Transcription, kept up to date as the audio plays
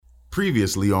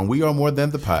Previously on We Are More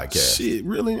Than the Podcast. Shit,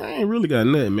 really, I ain't really got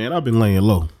nothing, man. I've been laying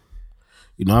low.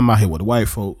 You know, I'm out here with the white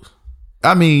folks.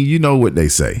 I mean, you know what they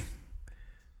say.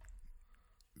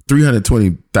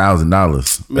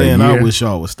 $320,000. Man, I wish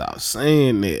y'all would stop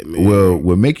saying that, man. Well,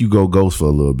 will make you go ghost for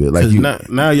a little bit. Like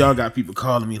now y'all got people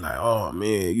calling me like, oh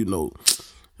man, you know,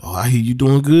 I hear you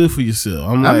doing good for yourself.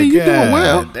 I'm like, you doing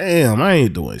well. Damn, I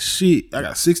ain't doing shit. I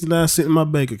got 69 cents in my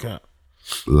bank account.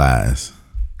 Lies.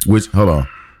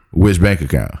 Which bank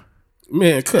account?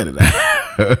 Man, cut it out.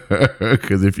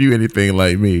 Because if you anything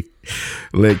like me,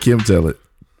 let Kim tell it.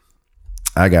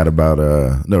 I got about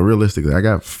realistically, I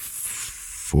got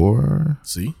 4.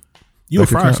 See, you a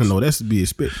freshman though. That's to be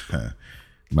expected.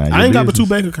 I ain't got but 2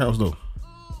 bank accounts though.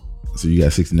 So you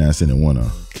got 69 cents in one on.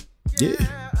 Yeah,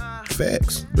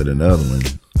 facts. But another one,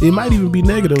 it might even be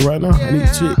negative right now. I need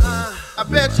to check. I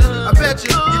bet you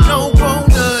don't want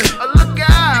none. Look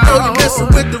out. You know you're messing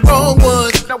with the wrong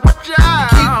ones. Now watch out.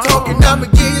 Keep talking, I'ma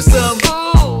give you some.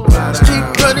 Just keep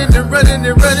running and running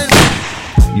and running.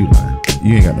 You lying.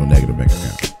 You ain't got no negative bank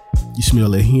account. You smell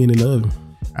that hen in the oven.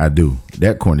 I do.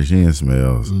 That Cornish hen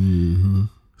smells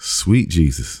sweet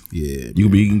Jesus. Yeah. You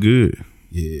can be eating good.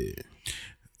 Yeah.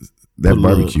 That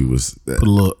barbecue was... Put a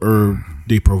little herb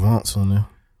de Provence on there.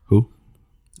 Who?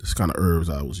 This kind of herbs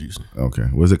I was using. Okay.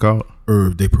 What's it called?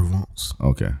 Herb de Provence.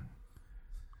 Okay.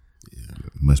 Yeah.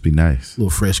 Must be nice. A little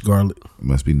fresh garlic.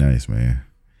 Must be nice, man.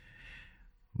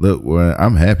 Look, well,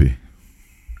 I'm happy.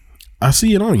 I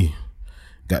see it on you.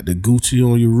 Got the Gucci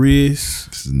on your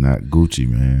wrist. This is not Gucci,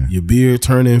 man. Your beard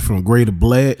turning from gray to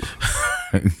black.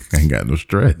 I ain't got no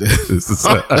stress. That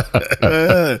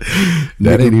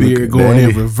ain't beard going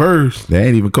in reverse. That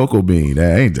ain't even cocoa bean.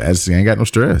 I just ain't got no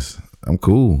stress. I'm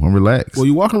cool. I'm relaxed. Well,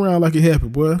 you walking around like you're happy,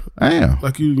 boy. I am.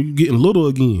 Like you getting little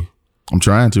again. I'm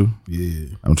trying to. Yeah.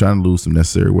 I'm trying to lose some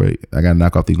necessary weight. I gotta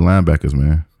knock off these linebackers,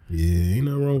 man. Yeah, ain't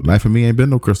nothing wrong with Life for me ain't been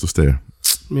no crystal stair.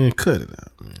 Man, cut it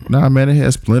out, man. Nah, man, it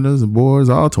has splinters and boards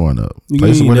all torn up. You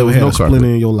ain't never had a splinter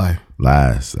in your life.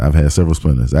 Lies. I've had several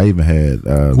splinters. I even had...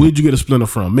 Where'd you get a splinter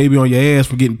from? Maybe on your ass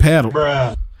from getting paddled.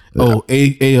 Bruh. Oh,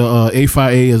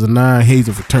 A5A is a 9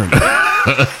 hazing fraternity.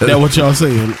 That what y'all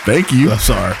saying? Thank you.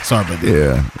 Sorry about that.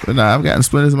 Yeah. But nah, I've gotten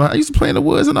splinters. I used to play in the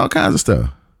woods and all kinds of stuff.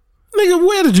 Nigga,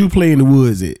 where did you play in the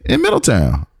woods at? In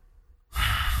Middletown.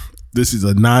 This is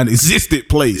a non-existent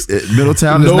place.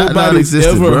 Middletown is not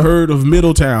non-existent. Nobody's ever heard of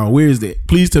Middletown. Where is that?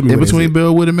 Please tell me. In between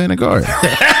Bellwood and Manor Garden.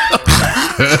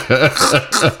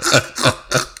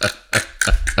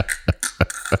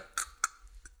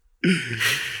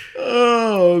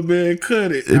 Oh man,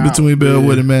 cut it. In between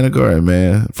Bellwood and Manor Garden,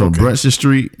 man. From Brunswick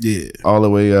Street, all the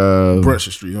way.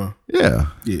 Brunswick Street, huh? Yeah.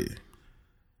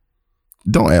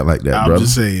 Don't act like that, I'm brother.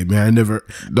 just saying, man.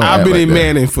 I've been in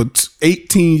Manning for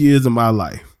 18 years of my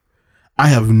life. I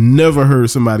have never heard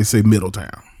somebody say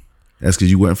Middletown. That's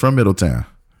because you weren't from Middletown.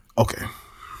 Okay.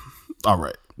 All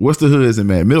right. What's the hoods in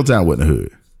Manning? Middletown wasn't a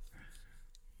hood.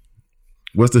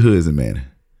 What's the hoods in Manning?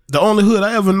 The only hood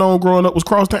I ever known growing up was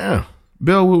Crosstown.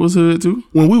 Bellwood was hood too.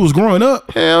 When we was growing up,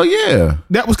 hell yeah,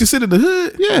 that was considered the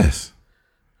hood. Yes.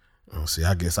 Oh, see,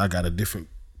 I guess I got a different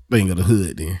thing of the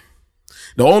hood then.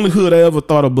 The only hood I ever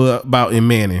thought about in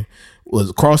Manning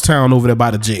was Crosstown over there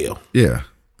by the jail. Yeah.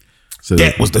 So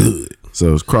that was the hood. So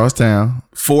it was Crosstown.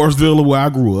 Forestville, where I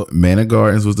grew up. Manor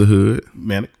Gardens was the hood.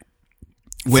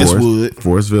 Westwood.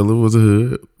 Forestville was the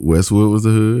hood. Westwood was the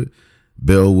hood.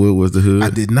 Bellwood was the hood. I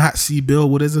did not see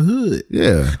Bellwood as a hood.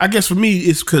 Yeah. I guess for me,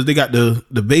 it's because they got the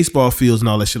baseball fields and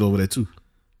all that shit over there too.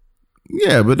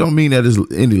 Yeah, but don't mean that it's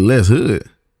any less hood.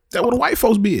 That where the white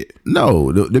folks be at.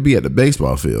 No, they be at the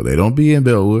baseball field. They don't be in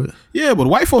Bellwood. Yeah, but the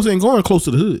white folks ain't going close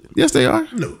to the hood. Yes, they are.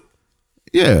 No.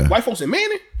 Yeah. White folks in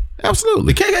Manning?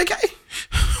 Absolutely. The KKK?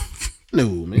 No,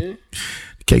 man.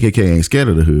 The KKK ain't scared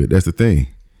of the hood. That's the thing.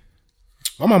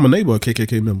 My mama neighbor a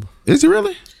KKK member. Is he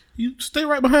really? You stay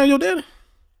right behind your daddy.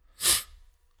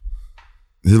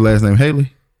 His last name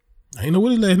Haley? I ain't know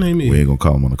what his last name is. We ain't gonna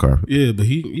call him on the carpet. Yeah, but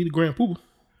he the Grand Poobah.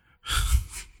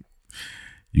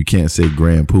 You can't say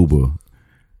Grand Poobah.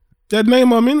 That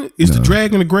name I'm in it is the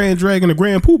Dragon, the Grand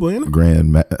Poobah, ain't it?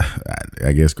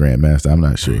 I guess Grandmaster. I'm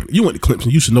not sure. You went to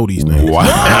Clemson. You should know these names. Wow.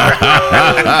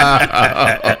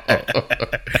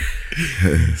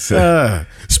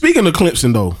 Speaking of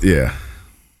Clemson, though, yeah,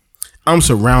 I'm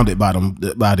surrounded by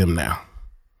them now.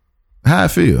 How I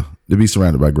feel to be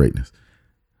surrounded by greatness.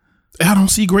 I don't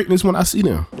see greatness when I see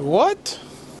them. What?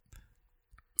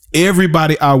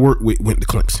 Everybody I work with went to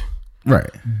Clemson. Right.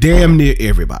 Damn near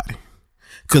everybody.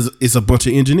 Because it's a bunch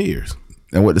of engineers.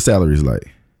 And what the salary is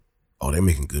like. Oh, they're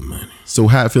making good money. So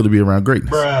how it feel to be around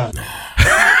greatness? Bruh.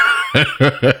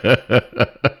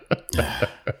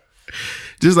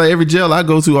 Just like every jail I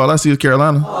go to, all I see is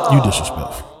Carolina. You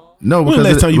disrespectful. No, When the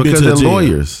last time you been because to a they're jail?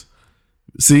 lawyers.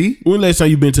 See? When the last time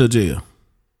you been to a jail?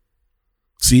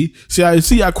 See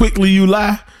how quickly you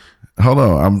lie. Hold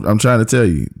on. I'm trying to tell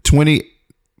you.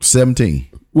 2017.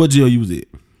 What jail you was at?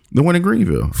 The one in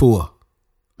Greenville. For?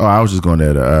 Oh, I was just going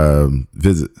there to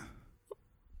visit.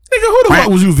 Nigga, who the fuck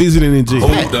was you visiting in jail?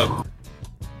 Hold up.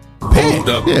 Hold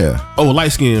up. Yeah. Oh,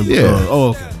 light skin. Yeah.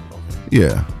 Okay.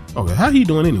 Yeah. Okay. How he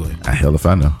doing anyway? Hell if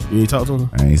I know. You ain't talk to him?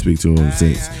 I ain't speak to him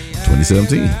since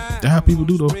 2017. That's how people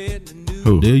do though.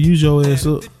 Who? They'll use your ass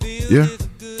up. Yeah.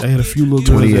 I had a few little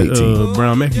girls 2018. that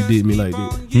Brown Mackey did me like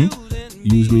that.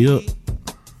 Used me up.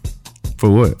 For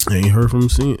what? I ain't heard from him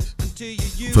since.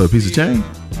 For a piece of change?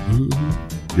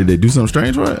 Did they do something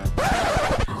strange for it?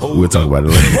 We'll talk about it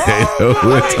later.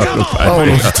 We'll talk I about don't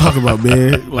it know what to talk about,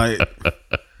 man. Like,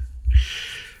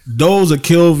 those are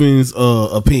Kelvin's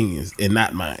opinions and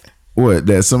not mine. What?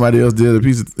 That somebody else did a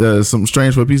piece of something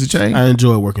strange for a piece of change? I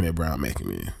enjoy working at Brown Mackey,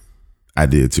 man. I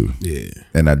did too. Yeah.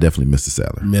 And I definitely missed the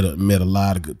salary. Met a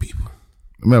lot of good people.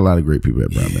 I met a lot of great people at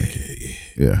Brown Mackey.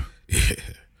 Yeah.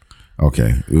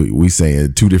 Okay. We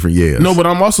saying two different years. No, but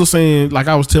I'm also saying, like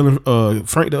I was telling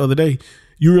Frank the other day,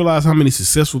 you realize how many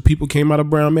successful people came out of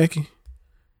Brown Mackey?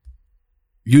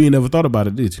 You ain't never thought about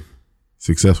it, did you?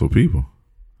 Successful people.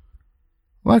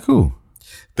 Like who?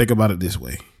 Think about it this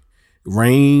way.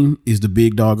 Rain is the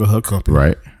big dog of her company.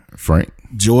 Right. Frank.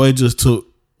 Joy just took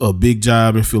a big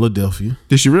job in Philadelphia.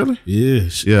 Did she really? Yeah.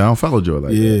 Yeah, I don't follow Joy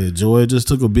like that. Yeah, Joy just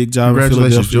took a big job in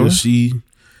Congratulations, Philadelphia. Joy.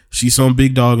 She's some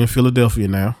big dog in Philadelphia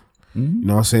now. Mm-hmm. You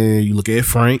know what I'm saying? You look at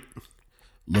Frank,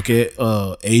 look at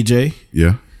AJ,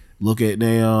 Yeah. look at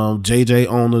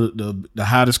JJ on the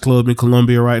hottest club in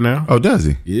Columbia right now. Oh, does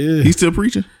he? Yeah. He's still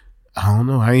preaching? I don't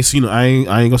know. I ain't seen him. I ain't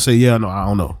gonna say yeah, no, I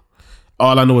don't know.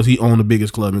 All I know is he owned the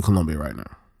biggest club in Columbia right now.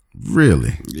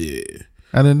 Really? Yeah.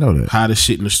 I didn't know that. Hottest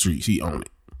shit in the streets. He own it.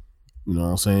 You know what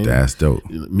I'm saying? That's dope.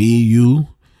 Me, you,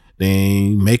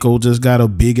 then Mako just got a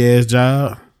big ass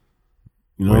job.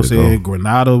 You know Way what I'm to saying? go.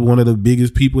 Granada, one of the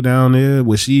biggest people down there,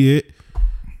 where she at.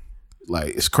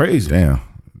 Like, it's crazy. Damn.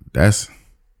 That's,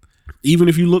 Even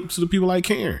if you look to the people like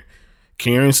Karen.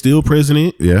 Karen's still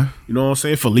president. yeah. You know what I'm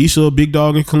saying? Felicia, a big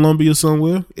dog in Columbia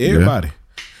somewhere. Everybody.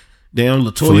 Damn,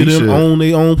 Latoya Felicia- them own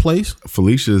their own place.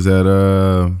 Felicia's at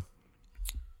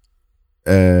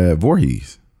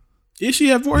Voorhees. Is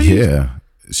she at Voorhees? Yeah.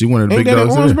 She one of the Ain't big that in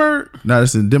dogs there. Orangeburg? No,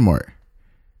 that's in Denmark.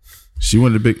 She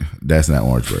one of the big. That's not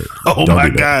Orangeburg. Oh Don't my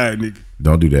do that. God, nigga.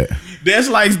 Don't do that.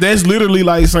 That's literally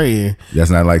like saying, That's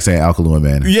not like saying Alkalua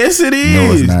Man. yes, it is.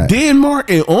 No, it's not. Denmark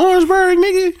and Orangeburg,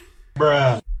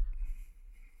 nigga.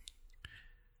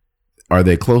 Are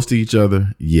they close to each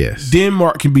other? Yes.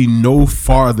 Denmark can be no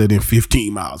farther than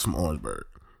 15 miles from Orangeburg.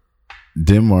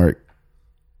 Denmark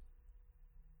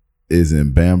is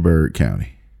in Bamberg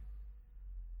County,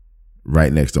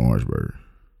 right next to Orangeburg.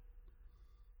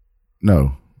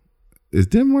 No, is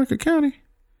Denmark a county?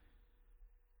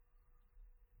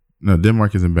 No,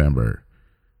 Denmark is in Bamberg.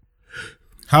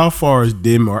 How far is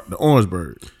Denmark to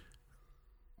Orangeburg?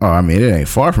 Oh, I mean, it ain't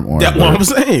far from Orangeburg.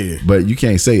 That's what I'm saying. But you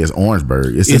can't say it's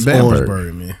Orangeburg. It's in Bamberg.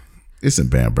 Orangeburg, man. It's in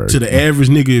Bamberg. To the average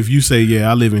nigga, if you say,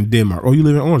 yeah, I live in Denmark, or you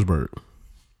live in Orangeburg,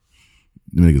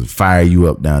 Them niggas fire you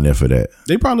up down there for that.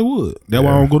 they probably would. That's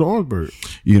why I don't go to Orangeburg.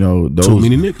 You know, those. Too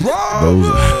many niggas.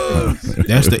 Those.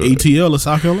 That's the ATL of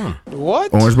South Carolina.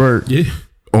 Orangeburg? Yeah.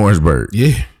 Orangeburg.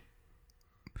 Yeah.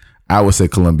 I would say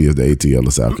Columbia is the ATL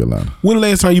of South Carolina. When the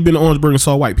last time you been to Orangeburg and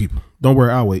saw white people? Don't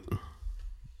worry, I'll wait.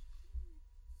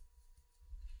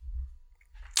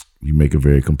 You make a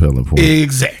very compelling point.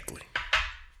 Exactly.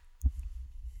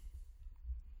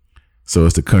 So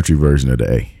it's the country version of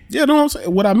the A. Yeah, know what I'm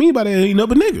saying? What I mean by that ain't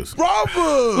nothing but niggas.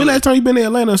 Bravo! When last time you been to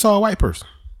Atlanta and saw a white person?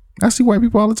 I see white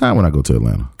people all the time when I go to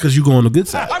Atlanta. Because you go on the good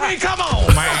side. I mean, come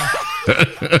on,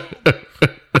 man.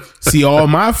 See, all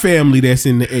my family that's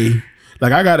in the A,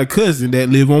 like I got a cousin that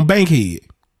live on Bankhead.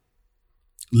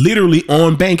 Literally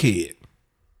on Bankhead.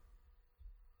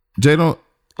 Jay don't.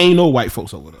 Ain't no white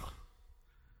folks over there.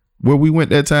 Where we went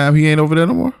that time, he ain't over there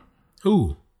no more.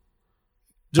 Who?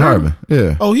 Jarvin.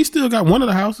 Yeah. Oh, he still got one of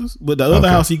the houses, but the other Okay.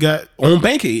 house he got on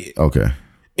Bankhead. Okay.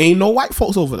 Ain't no white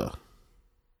folks over there.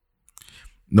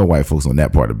 No white folks on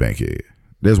that part of Bankhead.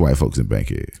 There's white folks in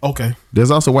Bankhead. Okay.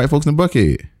 There's also white folks in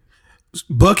Buckhead.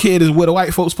 Buckhead is where the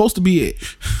white folks supposed to be at.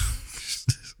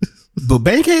 But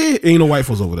Bankhead, ain't no white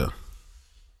folks over there.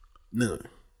 None.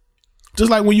 Just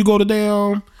like when you go to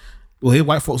damn, well, there's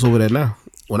white folks over there now.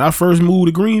 When I first moved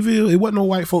to Greenville, it wasn't no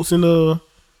white folks in the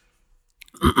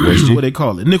what they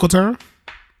call it, Nickeltown.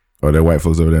 Oh, there white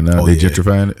folks over there now. Oh, They yeah.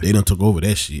 gentrifying it. They done took over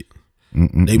that shit.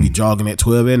 They be jogging at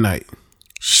 12 at night.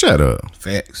 Shut up.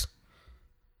 Facts.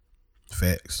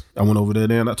 I went over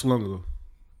there not too long ago.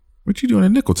 What you doing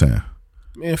in Nickeltown?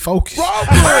 Man, focus.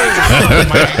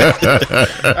 I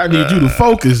need you to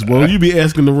focus, bro. You be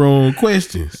asking the wrong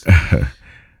questions.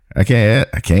 I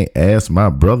can't ask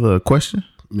my brother a question.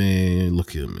 Man,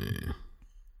 look here, man.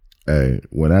 Hey,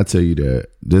 when I tell you that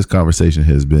this conversation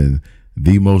has been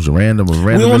the most random of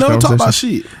random, we don't never talk about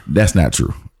shit. That's not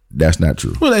true.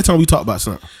 Well, that time we talk about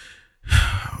something.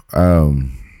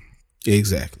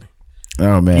 Exactly.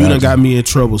 Oh man, you done got me in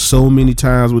trouble so many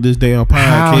times with this damn podcast.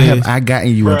 How have I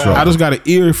gotten you in trouble? I just got an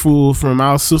earful from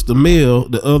our sister Mel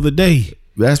the other day.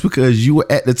 That's because you were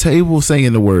at the table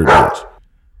saying the word bitch.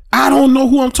 I don't know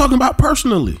who I'm talking about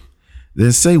personally.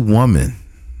 Then say woman.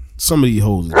 Some of these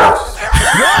hoes is bitches.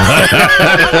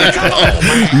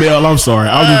 Mel, I'm sorry.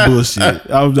 I'm just bullshit.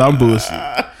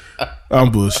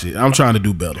 I'm bullshit. I'm trying to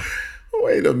do better.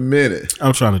 Wait a minute.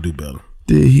 I'm trying to do better.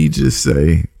 Did he just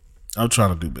say? I'm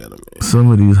trying to do better, man. Some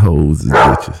of these hoes is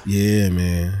bitches. Yeah,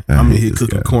 man. I'm in here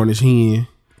cooking Cornish hen.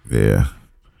 Yeah.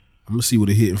 I'm gonna see what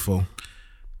it hitting for.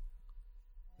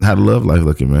 How the love life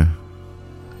looking, man?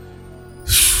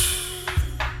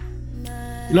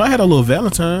 You know, I had a little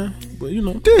Valentine, but you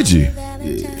know. Did you?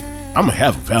 Yeah. I'm gonna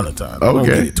have a Valentine. Okay. Don't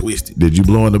get it twisted. Did you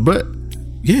blow in the butt?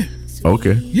 Yeah.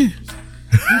 Okay. Yeah.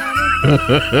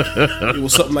 It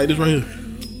was something like this right here.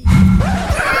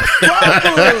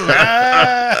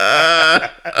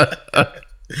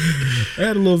 I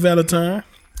had a little Valentine.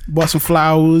 Bought some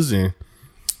flowers and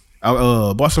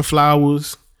I bought some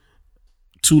flowers.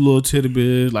 2 little teddy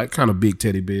bears, like kind of big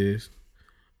teddy bears.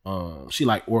 She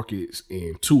like orchids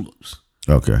and tulips.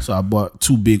 Okay. So I bought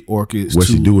 2 big orchids. What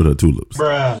she do with her tulips?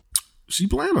 Bruh. She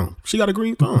playing them. She got a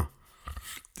green thumb.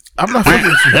 I'm not fucking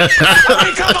with you.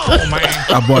 Come on, man.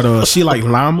 I bought she like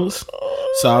llamas.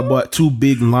 So I bought 2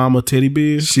 big llama teddy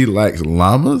bears. She likes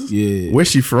llamas? Yeah. Where's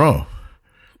she from?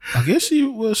 I guess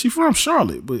she from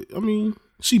Charlotte, but I mean,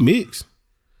 she mixed.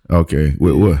 Okay.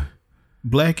 With what?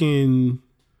 Black and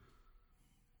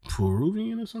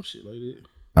Peruvian or some shit like that.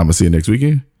 I'm gonna see you next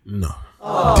weekend? No.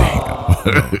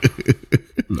 Damn.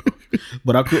 No.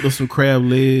 But I cooked up some crab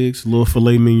legs, a little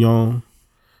filet mignon,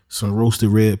 some roasted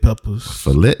red peppers.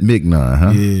 Filet mignon,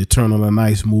 huh? Yeah, turned on a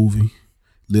nice movie.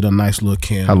 Lit a nice little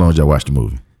candle. How long did y'all watch the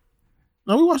movie?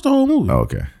 No, we watched the whole movie. Oh,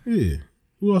 okay. Yeah.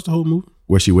 We watched the whole movie.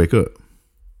 Where she wake up?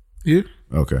 Yeah.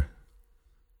 Okay.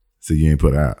 So you ain't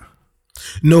put her out?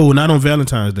 No, not on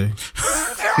Valentine's Day.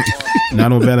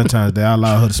 Not on Valentine's Day. I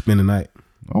allowed her to spend the night.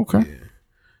 Okay.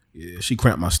 Yeah, she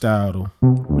cramped my style though.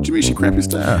 What you mean she cramped your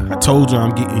style? I told you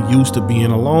I'm getting used to being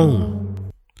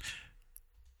alone.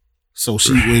 So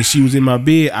when she was in my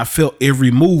bed, I felt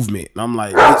every movement. And I'm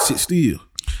like, bitch, sit still.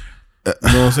 You know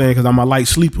what I'm saying? Because I'm a light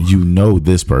sleeper. You know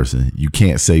this person. You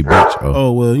can't say bitch.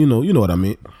 Oh well, you know what I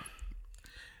meant.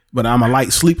 But I'm a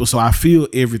light sleeper, so I feel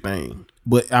everything.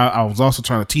 But I was also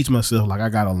trying to teach myself, like I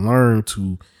gotta learn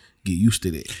to get used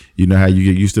to that. You know how you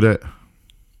get used to that?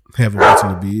 Having what's in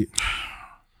the bed.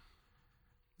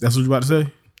 That's what you about to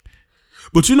say?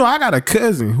 But you know, I got a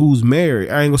cousin who's married.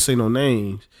 I ain't gonna say no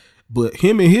names, but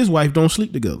him and his wife don't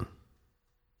sleep together.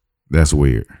 That's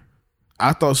weird.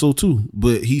 I thought so too,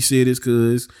 but he said it's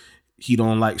because she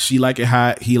like it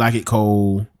hot, he like it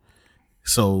cold,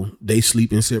 so they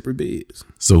sleep in separate beds.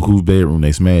 So whose bedroom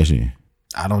they smash in?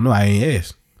 I don't know. I ain't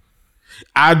asked.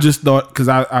 I just thought because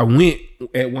I went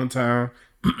at one time.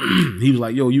 He was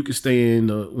like, "Yo, you can stay in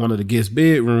one of the guest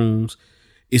bedrooms.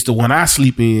 It's the one I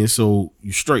sleep in, so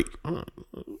you straight." What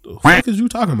the fuck is you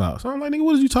talking about? So I'm like, "Nigga,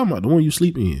 what is you talking about? The one you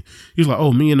sleep in?" He's like,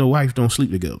 "Oh, me and the wife don't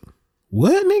sleep together."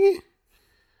 What, nigga?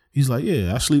 He's like,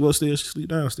 "Yeah, I sleep upstairs, she sleep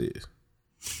downstairs."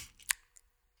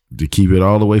 To keep it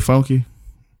all the way funky,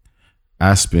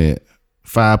 I spent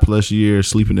 5+ years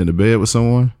sleeping in the bed with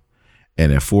someone,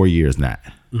 and then 4 years not.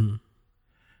 Mm-hmm.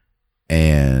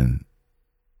 And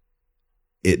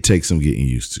it takes some getting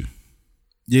used to.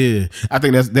 Yeah, I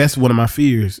think that's one of my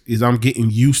fears is I'm getting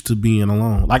used to being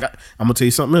alone. Like I'm gonna tell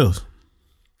you something else.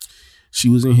 She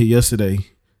was in here yesterday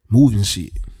moving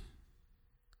shit.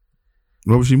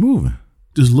 What was she moving?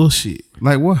 Just little shit.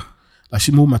 Like what? Like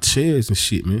she moved my chairs and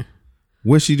shit, man.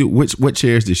 What she do? What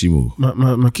chairs did she move?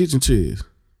 My kitchen chairs.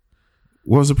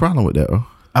 What was the problem with that? Oh?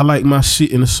 I like my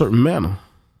shit in a certain manner.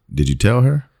 Did you tell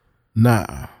her?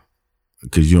 Nah.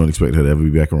 Because you don't expect her to ever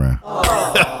be back around.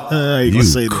 I ain't You gonna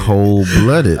say that.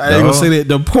 cold-blooded. I ain't gonna say that.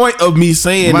 The point of me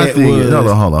saying My that thing was is,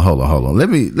 hold on.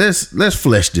 Let's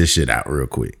flesh this shit out real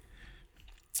quick.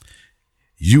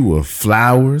 You were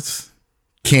flowers,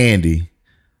 candy,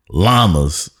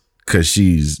 llamas, because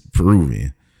she's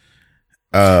Peruvian.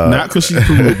 not because she's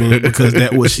Peruvian, because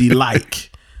that's what she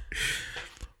like.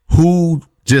 Who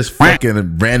just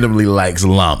fucking randomly likes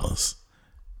llamas.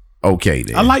 Okay,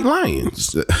 then. I like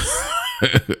lions.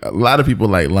 A lot of people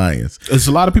like lions. There's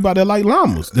a lot of people out there like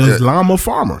llamas. There's llama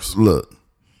farmers. Look,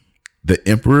 The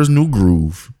Emperor's New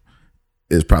Groove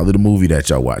is probably the movie that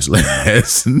y'all watched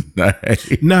last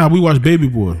night. Nah, we watched Baby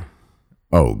Boy.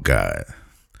 Oh God.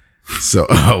 So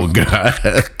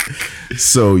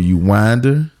So you wind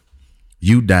her,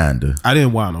 you dined her. I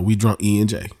didn't want her. We drunk E and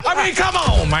J. I mean, come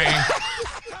on, man.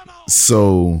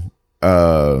 So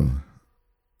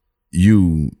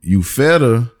you fed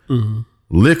her,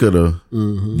 liquored her,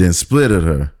 then splitted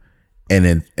her,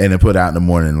 and then put her out in the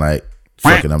morning like,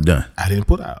 fuck it, I'm done. I didn't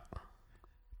put out.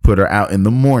 Put her out in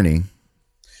the morning.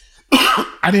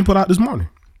 I didn't put out this morning.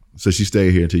 So she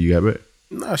stayed here until you got back?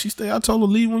 Nah, she stayed. I told her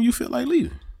leave when you feel like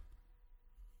leaving.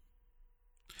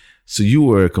 So you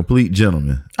were a complete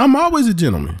gentleman I'm always a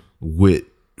gentleman. with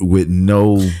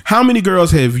no. How many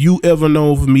girls have you ever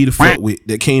known for me to fuck with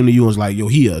that came to you and was like, yo,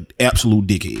 he a absolute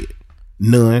dickhead?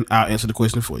 None. I'll answer the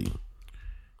question for you.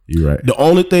 You're right. The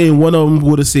only thing one of them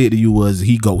would have said to you was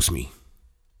he ghosts me.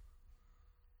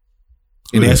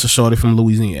 And that's a shorty from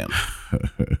Louisiana.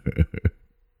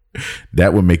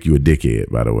 That would make you a dickhead,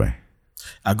 by the way.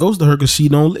 I ghosted her because she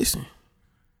don't listen.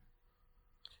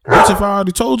 Bitch, if I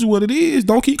already told you what it is,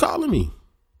 don't keep calling me.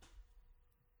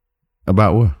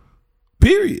 About what?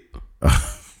 Period.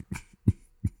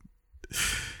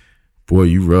 Boy,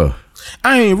 you rough.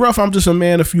 I ain't rough. I'm just a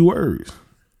man of few words.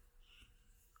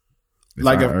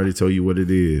 Like I already told you what it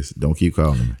is. Don't keep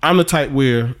calling me. I'm the type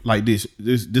where, like this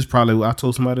probably what I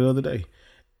told somebody the other day.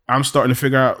 I'm starting to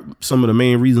figure out some of the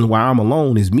main reasons why I'm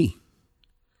alone is me.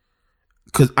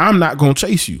 Because I'm not going to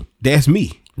chase you. That's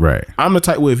me. Right. I'm the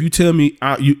type where if you tell me,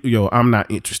 I'm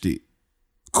not interested,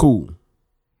 cool.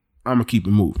 I'm going to keep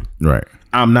it moving. Right.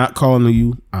 I'm not calling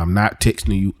you. I'm not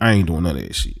texting you. I ain't doing none of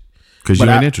that shit. Because you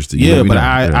ain't interested. Yeah, but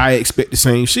I expect the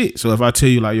same shit. So if I tell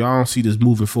you, like, yo, I don't see this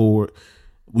moving forward,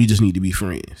 we just need to be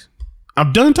friends.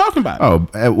 I'm done talking about it.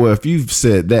 Oh, well, if you've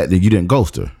said that, then you didn't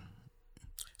ghost her.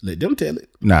 Let them tell it.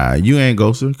 Nah, you ain't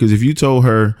ghost her. Because if you told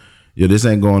her, yo, this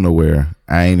ain't going nowhere,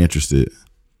 I ain't interested,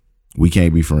 we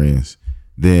can't be friends,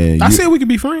 then I said we could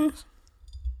be friends.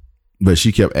 But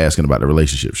she kept asking about the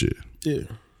relationship shit. Yeah.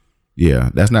 Yeah,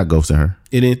 that's not ghosting her.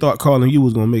 And then thought calling you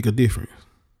was going to make a difference.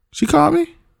 She called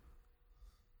me.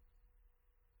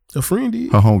 A friend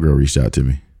did. Her homegirl reached out to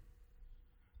me.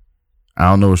 I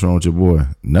don't know what's wrong with your boy.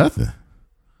 Nothing.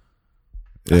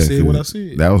 I said what I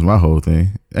said. That was my whole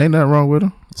thing. Ain't nothing wrong with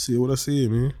him. I said what I said,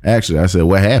 man. Actually, I said,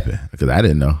 what happened? Because I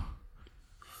didn't know.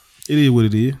 It is what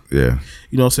it is. Yeah.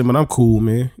 You know what I'm saying? But I'm cool,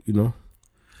 man. You know.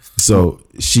 So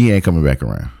she ain't coming back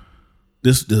around.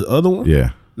 The other one?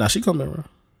 Yeah. Nah, she coming around.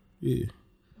 Yeah.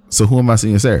 So who am I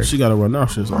seeing Saturday? She got to run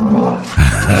off. So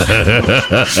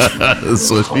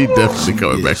she definitely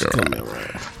coming back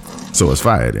around. So it's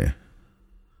fire then.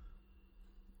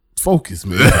 Focus,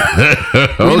 man.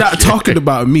 We're not talking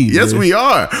about me. Yes, man. we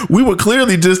are. We were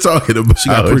clearly just talking about. She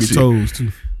got pretty toes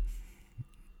too.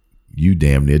 You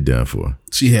damn near done for.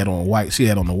 She had on white. She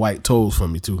had on the white toes for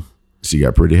me too. She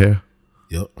got pretty hair.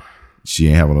 Yep. She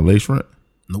ain't having a lace front.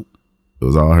 Nope. It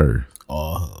was all her.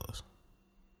 All hers.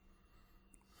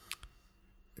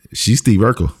 She's Steve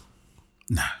Urkel.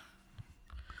 Nah.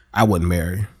 I wouldn't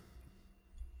marry her.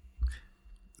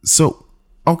 So,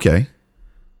 okay.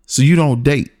 So you don't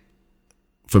date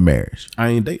for marriage. I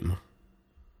ain't dating her.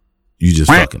 You just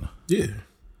fucking her. Yeah.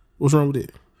 What's wrong with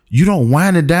it? You don't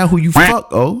wind it down who you fuck,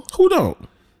 oh. Who don't?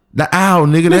 The owl,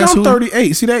 nigga, that's I'm who.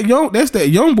 38. See that young? That's that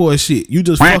young boy shit. You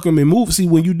just fuck him and move. See,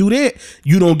 when you do that,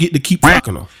 you don't get to keep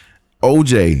fucking them.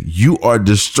 OJ, you are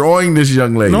destroying this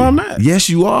young lady. No, I'm not. Yes,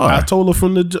 you are. I told her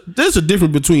from the. There's a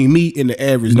difference between me and the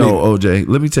average. No, nigga. OJ,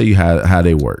 let me tell you how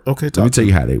they work. Okay, let me tell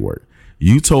you how they work.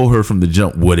 You told her from the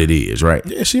jump what it is, right?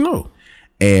 Yeah, she know.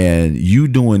 And you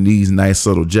doing these nice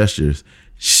subtle gestures,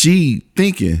 she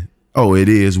thinking, oh, it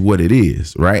is what it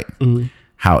is, right? Mm-hmm.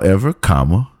 However,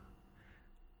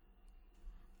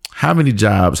 how many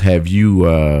jobs have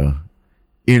you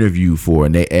interviewed for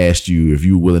and they asked you if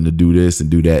you were willing to do this and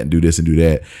do that and do this and do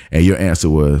that, and your answer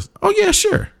was, oh yeah,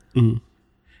 sure. Mm-hmm.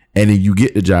 And then you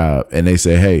get the job and they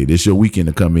say, hey, this your weekend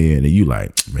to come in, and you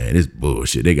like, man, this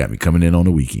bullshit. They got me coming in on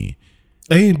the weekend.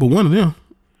 They ain't but one of them.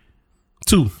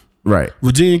 Two. Right.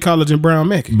 Virginia College and Brown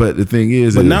Mackie. But the thing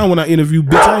is, now when I interview,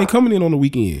 bitch, I ain't coming in on the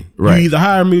weekend. Right. You either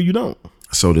hire me or you don't.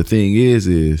 So the thing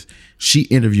is she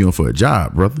interviewing for a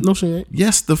job, brother. No, she ain't.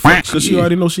 Yes, the fuck because she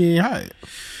already know she ain't hired.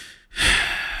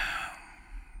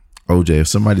 OJ, if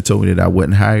somebody told me that I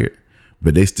wasn't hired,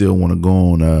 but they still want to go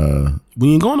on,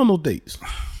 we ain't going on no dates.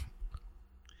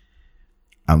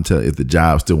 I'm telling you, if the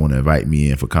job still want to invite me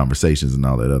in for conversations and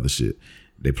all that other shit,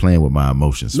 They playing with my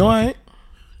emotions. No, I ain't.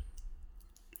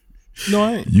 No,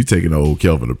 I ain't. You taking the old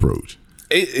Kelvin approach.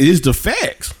 It is the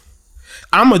facts.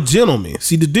 I'm a gentleman.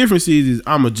 See, the difference is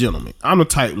I'm a gentleman. I'm the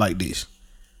type like this.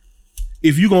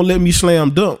 If you gonna let me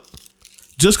slam dunk,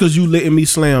 just because you letting me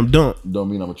slam dunk, don't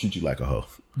mean I'm gonna treat you like a hoe.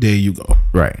 There you go.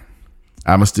 Right.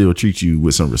 I'ma still treat you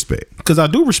with some respect. Because I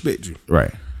do respect you.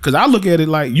 Right. Because I look at it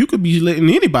like you could be letting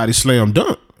anybody slam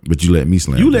dunk. But you let me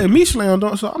slam. You let me slam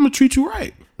dunk, so I'm gonna treat you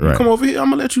right. You Right. come over here, I'm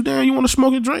gonna let you down. You want to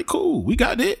smoke and drink? Cool, we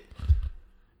got that.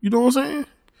 You know what I'm saying?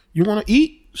 You want to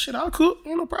eat? Shit, I'll cook.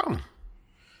 Ain't no problem.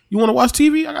 You want to watch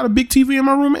TV? I got a big TV in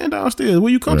my room and downstairs.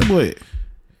 Where you comfortable at?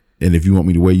 And if you want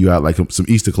me to wear you out like some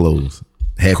Easter clothes,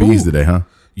 happy Cool. Easter Day, huh?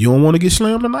 You don't want to get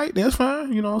slammed tonight? That's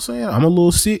fine. You know what I'm saying? I'm a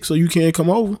little sick, so you can't come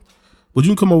over. But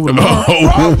you can come over tomorrow.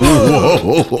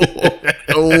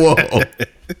 Whoa.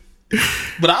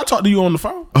 But I'll talk to you on the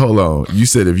phone. Hold on. You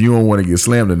said if you don't want to get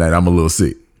slammed tonight, I'm a little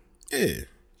sick. Yeah.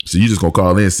 So you just gonna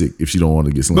call in sick if she don't want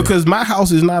to get slammed. Because my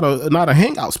house is not a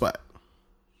hangout spot.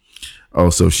 Oh,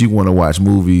 so she want to watch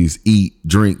movies, eat,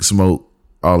 drink, smoke,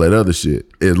 all that other shit,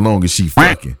 as long as she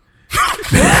fucking.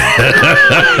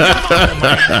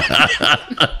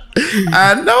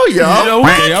 I know y'all.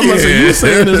 Okay, I'm gonna say you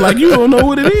saying this like you don't know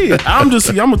what it is. I'm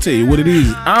gonna tell you what it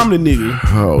is. I'm the nigga.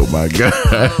 Oh my god.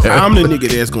 I'm the nigga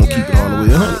that's gonna keep it all the way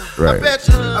 100. Right.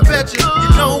 I bet you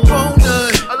don't want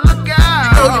none. Look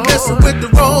out. You know you're messing with the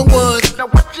wrong ones. Now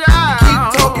watch out.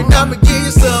 Keep talking, I'ma give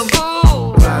you some.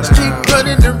 Just keep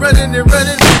running and running and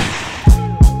running.